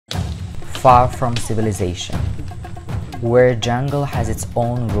Far from civilization, where jungle has its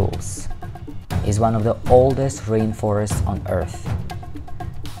own rules, is one of the oldest rainforests on Earth.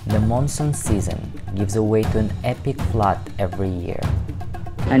 The monsoon season gives way to an epic flood every year.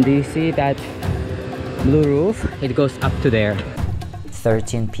 And do you see that blue roof? It goes up to there.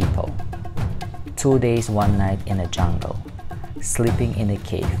 13 people, 2 days, 1 night in a jungle, sleeping in a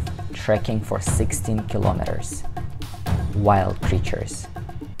cave, trekking for 16 kilometers. Wild creatures,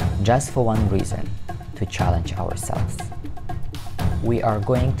 just for one reason, to challenge ourselves. We are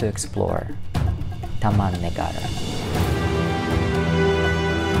going to explore Taman Negara.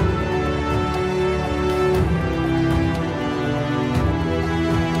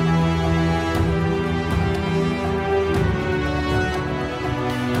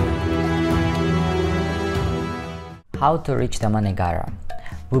 How to reach Taman Negara?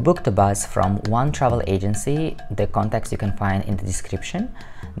 We booked a bus from one travel agency. The contacts you can find in the description.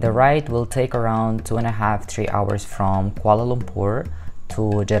 The ride will take around 2.5–3 hours from Kuala Lumpur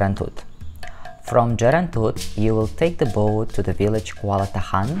to Jerantut. From Jerantut, you will take the boat to the village Kuala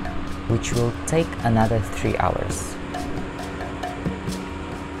Tahan, which will take another 3 hours.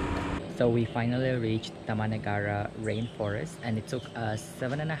 So we finally reached Taman Negara Rainforest, and it took us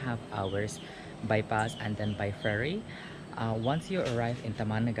 7.5 hours by bus and then by ferry. Once you arrive in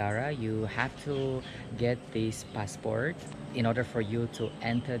Taman Negara, you have to get this passport in order for you to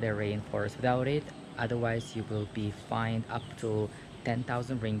enter the rainforest. Without it, otherwise you will be fined up to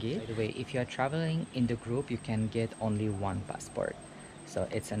 10,000 ringgit. By the way, if you are traveling in the group, you can get only one passport. So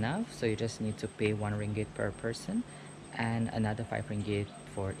it's enough. So you just need to pay 1 ringgit per person and another 5 ringgit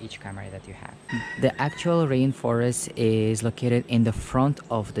for each camera that you have. The actual rainforest is located in the front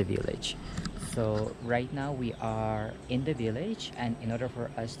of the village. So right now we are in the village, and in order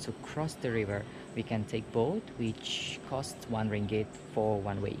for us to cross the river, we can take boat, which costs 1 ringgit for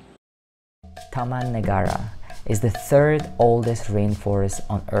one way. Taman Negara is the 3rd oldest rainforest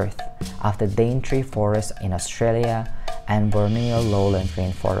on Earth, after Daintree Forest in Australia and Borneo lowland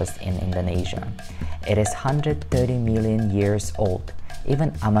rainforest in Indonesia. It is 130 million years old.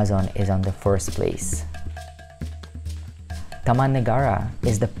 Even Amazon is on the first place. Taman Negara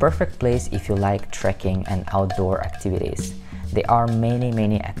is the perfect place if you like trekking and outdoor activities. There are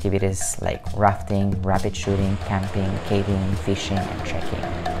many activities like rafting, rabbit shooting, camping, caving, fishing, and trekking.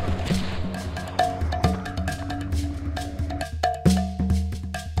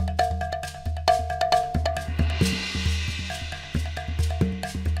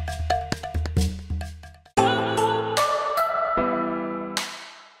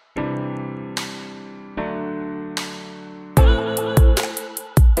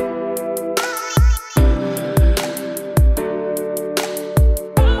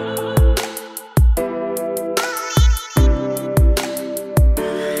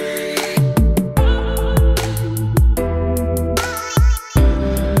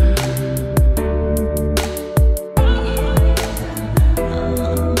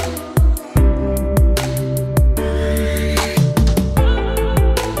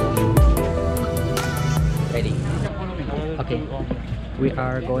 We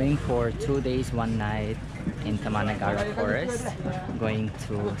are going for 2 days, 1 night in Taman Negara Forest. Going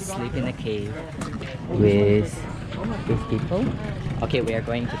to sleep in a cave with these people. Okay, we are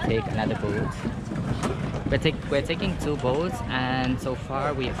going to take another boat. We're taking 2 boats, and so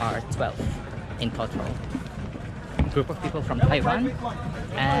far we are 12 in total. A group of people from Taiwan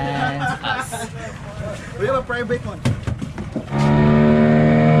and us. We have a private one.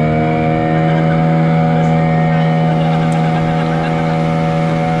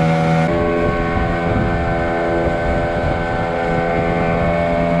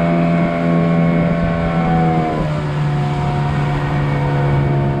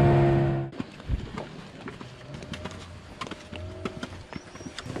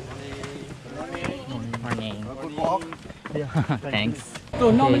 Thanks.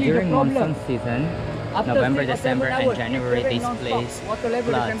 So normally during monsoon season, November, December and January, this place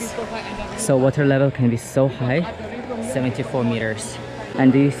floods. So water level can be so high, 74 meters.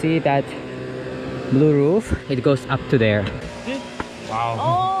 And do you see that blue roof? It goes up to there. Wow.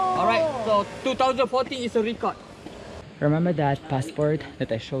 Oh. Alright, so 2014 is a record. Remember that passport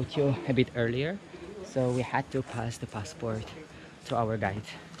that I showed you a bit earlier? So we had to pass the passport to our guide.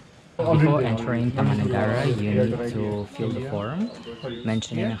 Before entering Taman Negara, you need to fill the form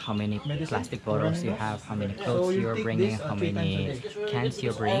mentioning how many plastic bottles you have, how many clothes you're bringing, how many cans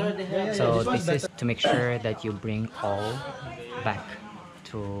you bring. So this is to make sure that you bring all back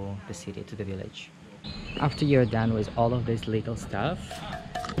to the city, to the village. After you're done with all of this legal stuff,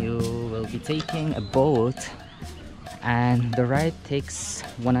 you will be taking a boat And the ride takes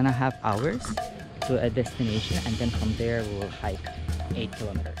 1.5 hours to a destination, and then from there we'll hike 8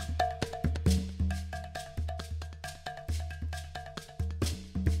 kilometers.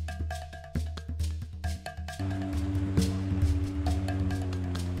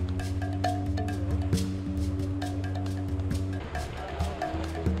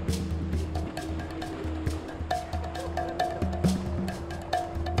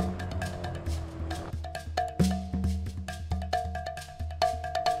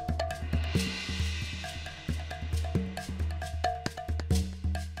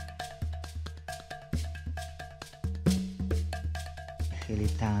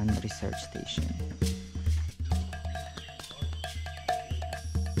 Research Station.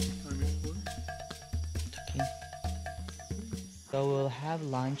 Okay. So we'll have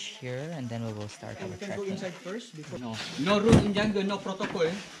lunch here and then we will start our trekking. Go inside first before. No room in jungle, no protocol.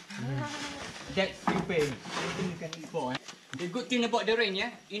 That's you pay. Everything you can eat for. The good thing about the rain,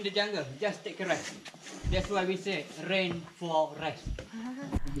 yeah, in the jungle, just take a rest. That's why we say rain for rest.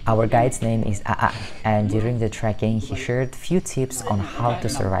 Our guide's name is Aa, and during the trekking, he shared few tips on how to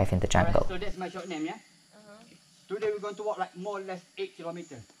survive in the jungle. So that's my short name, yeah? Today we're going to walk like more or less 8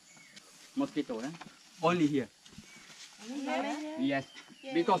 kilometers. Mosquito, eh? Only here. Yes.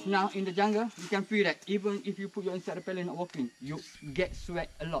 Because now in the jungle, you can feel that even if you put your insect repellent not working, you get sweat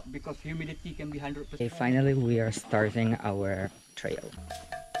a lot because humidity can be 100%. Okay, finally we are starting our trail.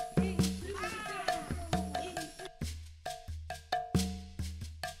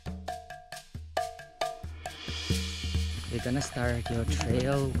 You're gonna start your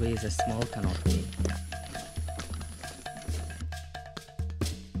trail with a small canopy.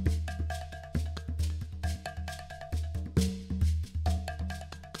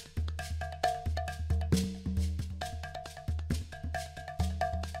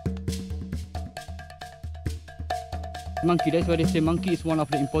 Monkey, that's why they say monkey is one of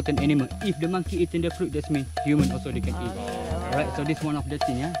the important animals. If the monkey eating the fruit, that means human also they can eat. Alright, so this is one of the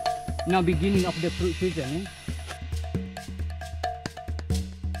thing, yeah. Now beginning of the fruit season, yeah.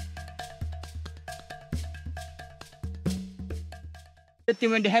 The thing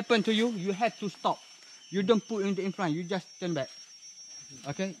when they happen to you, you have to stop. You don't put in front, you just turn back.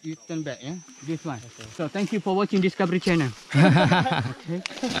 Okay, you turn back, yeah. This one. Okay. So thank you for watching Discovery Channel. Okay.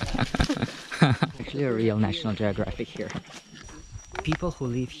 Actually a real National Geographic here. People who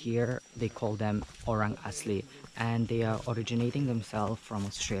live here, they call them Orang Asli, and they are originating themselves from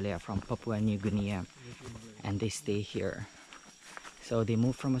Australia, from Papua New Guinea, and they stay here. So they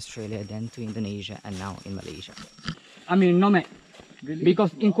moved from Australia, then to Indonesia, and now in Malaysia. I mean, nomad. Really?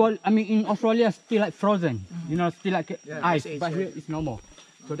 Because in Australia still like frozen, you know, still like ice, but here it's normal.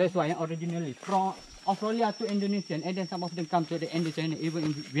 So that's why originally from Australia to Indonesia, and then some of them come to the Indonesia, even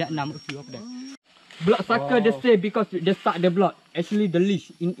in Vietnam, a few of them. Blood sucker, they say because they suck the blood. Actually, the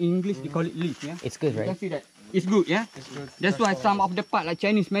leash in English they call it leash. Yeah, it's good, right? You can see that it's good. Yeah, it's good. That's why some of the part like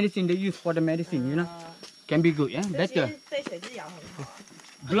Chinese medicine they use for the medicine, you know, can be good. Yeah, better.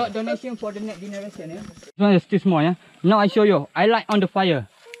 Blood donation for the next generation. Yeah, this one is still small. Yeah. Now I show you. I light on the fire.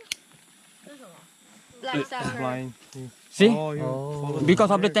 Black sucker. See?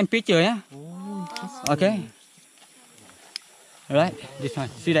 Because of the temperature. Yeah. Okay. Alright, this one.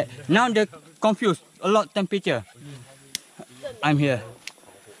 See that? Now they're confused. A lot temperature. I'm here.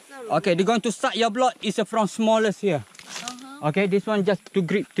 Okay, they're going to suck your blood. It's from smallest here. Okay, this one just to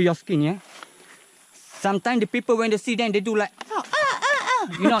grip to your skin. Yeah. Sometimes the people when they see them, they do like.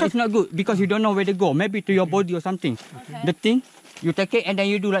 You know, it's not good because you don't know where they go. Maybe to your body or something. Okay. The thing, you take it and then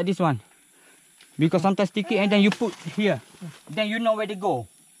you do like this one. Because sometimes sticky and then you put here. Then you know where they go.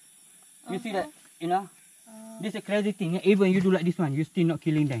 You see that? You know? This is a crazy thing. Even you do like this one, you still not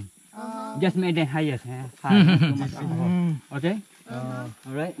killing them. Just make them higher. Okay?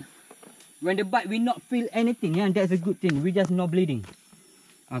 Alright? When they bite, we not feel anything. Yeah? That's a good thing. We just not bleeding.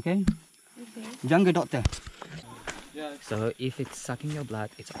 Okay? Jungle doctor. So if it's sucking your blood,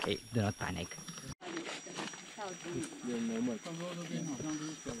 it's okay. Do not panic.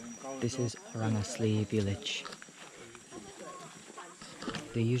 This is Orang Asli village.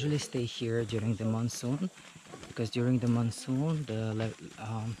 They usually stay here during the monsoon because during the monsoon the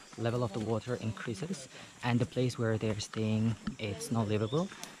level of the water increases and the place where they're staying, it's not livable.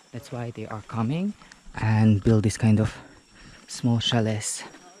 That's why they are coming and build this kind of small chalets.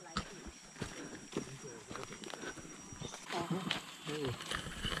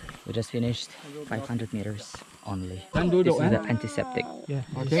 We just finished 500 meters only. This is the antiseptic. Yeah.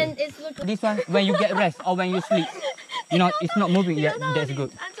 Okay. And it's This one, when you get rest or when you sleep, you know, it's not moving yet. That's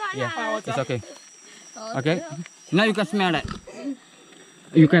good. Yeah, it's okay. Okay. Now you can smell that.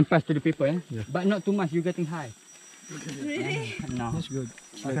 You can pass to the people, yeah? But not too much. You're getting high. No. That's good.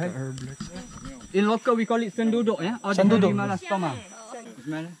 It's like Okay. a herb. In local we call it senduduk, yeah? Or Senduduk. stoma.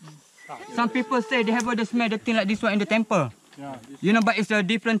 Smell it? Some people say they have the smell the thing like this one in the temple. Yeah. You know, but it's a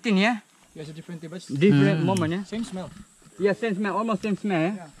different thing, yeah? It's a different taste. Different moment, yeah? Same smell. Yeah, same smell, almost same smell,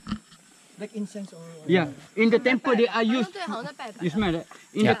 yeah? Like incense or. Yeah. In the temple they are used. 对，好像在拜拜。 You smell it?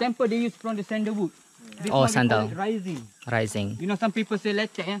 In Yeah. the temple they use from the sandalwood. This Oh, one we call sandal. it rising. Rising. You know, some people say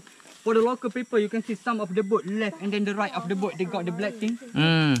lecek, yeah? For the local people, you can see some of the boat left and then the right of the boat, they got the black thing.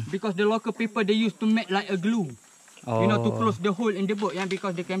 Because the local people, they used to make like a glue. Oh. You know, to close the hole in the boat, yeah?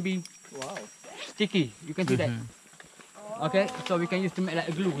 Because they can be sticky. You can see that. Okay, so we can use to make like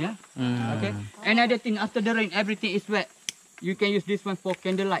a glue, yeah? Okay. Another thing, after the rain, everything is wet. You can use this one for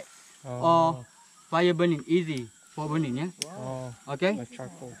candlelight or fire burning, easy for burning, yeah? Oh, Okay. like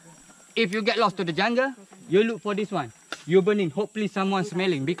charcoal. If you get lost to the jungle, you look for this one. You're burning. Hopefully someone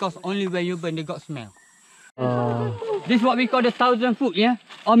smelling because only when you burn they got smell. This is what we call the 1,000 foot, yeah?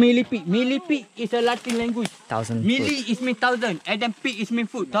 Or millipede. Millipede is a Latin language. 1,000 Milli foot. is mean 1,000 and then pig is mean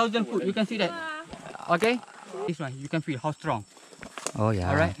foot. 1,000 foot. You can see that. Okay? This one, you can feel how strong. Oh yeah.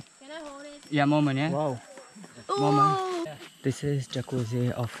 Alright? Can I hold it? Yeah, moment, yeah? Wow. Oh. This is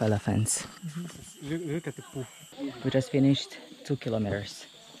jacuzzi of elephants. Look at the pool. We just finished 2 kilometers.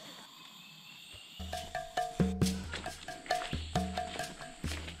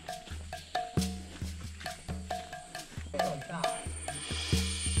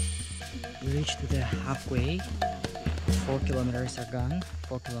 We reached to the halfway. 4 kilometers are gone.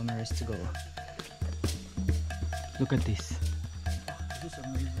 4 kilometers to go. Look at this. This is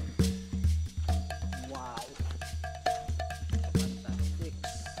amazing. Wow. Fantastic.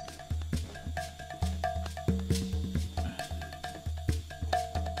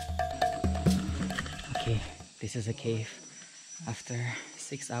 Okay, this is a cave. After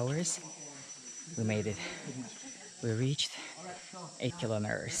 6 hours, we made it. We reached 8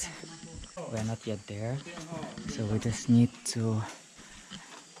 kilometers. We're not yet there, so we just need to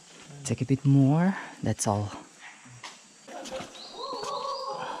take a bit more. That's all.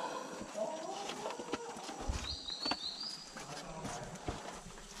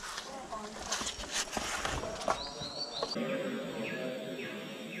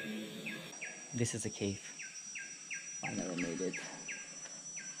 This is a cave. Finally made it.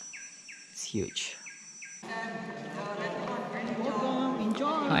 It's huge.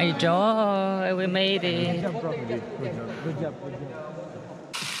 Hi Joy, we made it. Good job.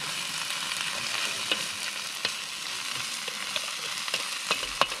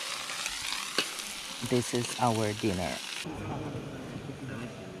 This is our dinner.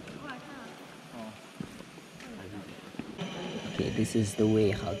 Okay, this is the way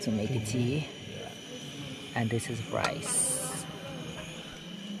how to make a tea. And this is rice.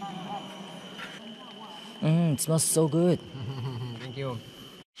 It smells so good. Thank you.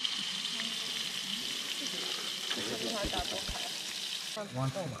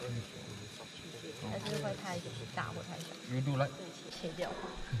 You do like 切掉。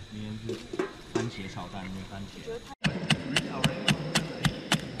番茄炒蛋，没番茄。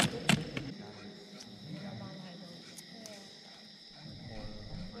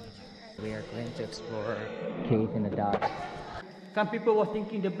 We are going to explore cave in the dark. Some people was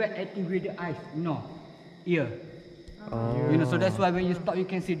thinking the bat acting with the eyes. No, ear. Oh. You know, so that's why when you stop, you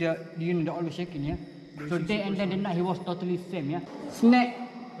can see the, you know, the always shaking, yeah. So day and then the night he was totally same, yeah. Snake,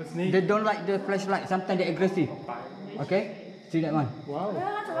 they don't like the flashlight. Sometimes they're aggressive. Okay, see that one. Wow.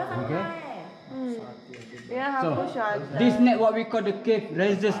 Okay. 因为他不喜欢。 This snake, what we call the cave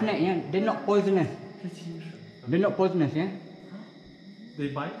razor snake, yeah. They're not poisonous. They're not poisonous, yeah. They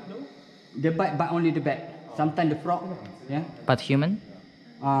bite though? They bite, but only the bat. Sometimes the frog, yeah. But human?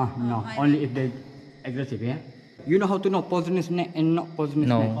 No, only if they're aggressive, yeah. You know how to know poisonous snake and not poisonous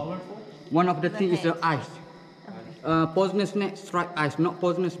No. snake? One of the things is the eyes. Poisonous snake strike eyes, not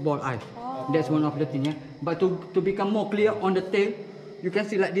poisonous ball eyes. That's one of the things, yeah. But to become more clear on the tail, you can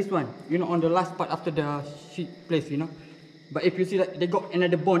see like this one, you know, on the last part after the sheet place, you know. But if you see like they got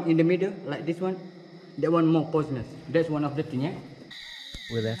another bone in the middle, like this one, that one more poisonous. That's one of the things, yeah.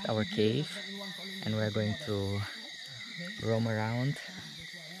 We left our cave and we're going to roam around.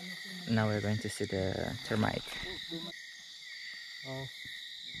 Now we're going to see the termite. Oh.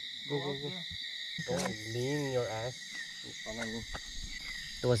 Go. Don't lean your ass.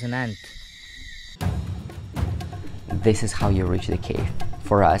 It was an ant. This is how you reach the cave.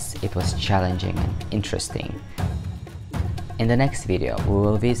 For us, it was challenging and interesting. In the next video, we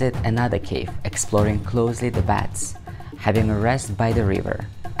will visit another cave, exploring closely the bats, having a rest by the river,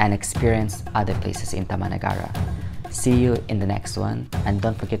 and experience other places in Taman Negara. See you in the next one, and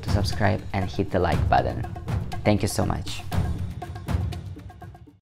don't forget to subscribe and hit the like button. Thank you so much.